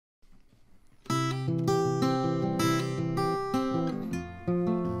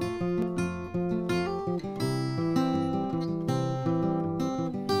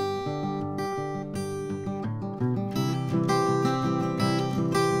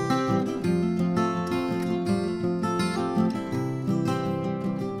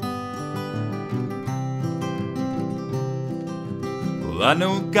Well, I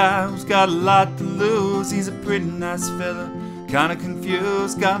know a guy who's got a lot to lose. He's a pretty nice fella, kinda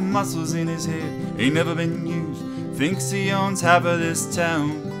confused, got muscles in his head, ain't never been used, thinks he owns half of this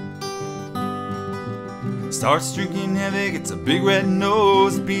town. Starts drinking heavy, gets a big red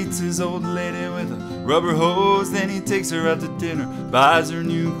nose, beats his old lady with a rubber hose. Then he takes her out to dinner, buys her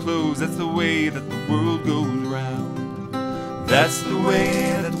new clothes. That's the way that the world goes round. That's the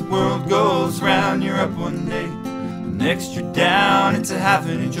way that the world goes round. You're up one day, the next you're down into half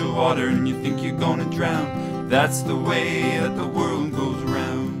an inch of water and you think you're gonna drown. That's the way that the world goes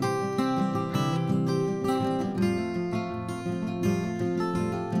round.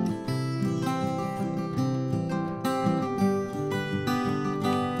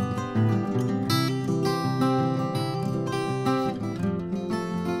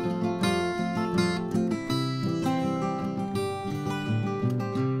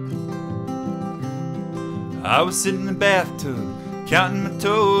 I was sitting in the bathtub, counting my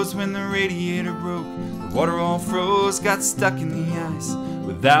toes when the radiator broke. The water all froze, got stuck in the ice,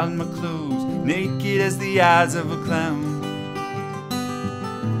 without my clothes, naked as the eyes of a clown.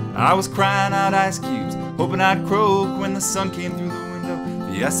 I was crying out ice cubes, hoping I'd croak when the sun came through the window.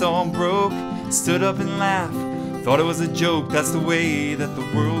 The ice all broke, stood up and laughed, thought it was a joke. That's the way that the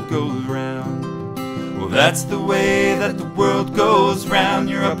world goes round. Well, that's the way that the world goes round.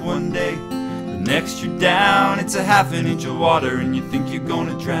 You're up one day, next you're down, it's a half an inch of water and you think you're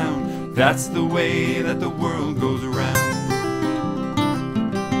gonna drown. That's the way that the world goes around.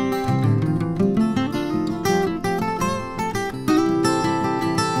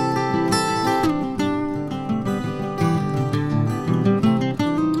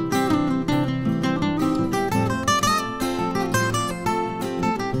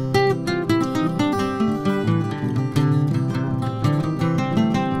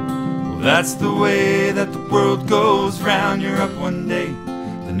 That's the way that the world goes round. You're up one day,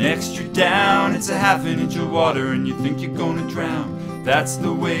 the next you're down, it's a half an inch of water and you think you're gonna drown. That's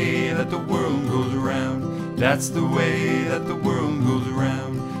the way that the world goes around. That's the way that the world goes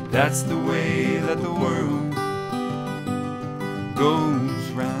around. That's the way that the world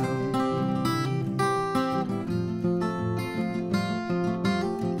goes round.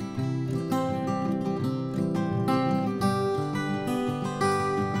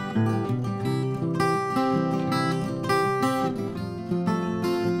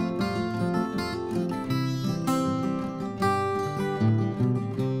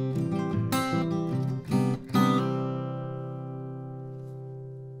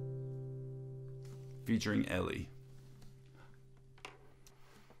 Featuring Ellie.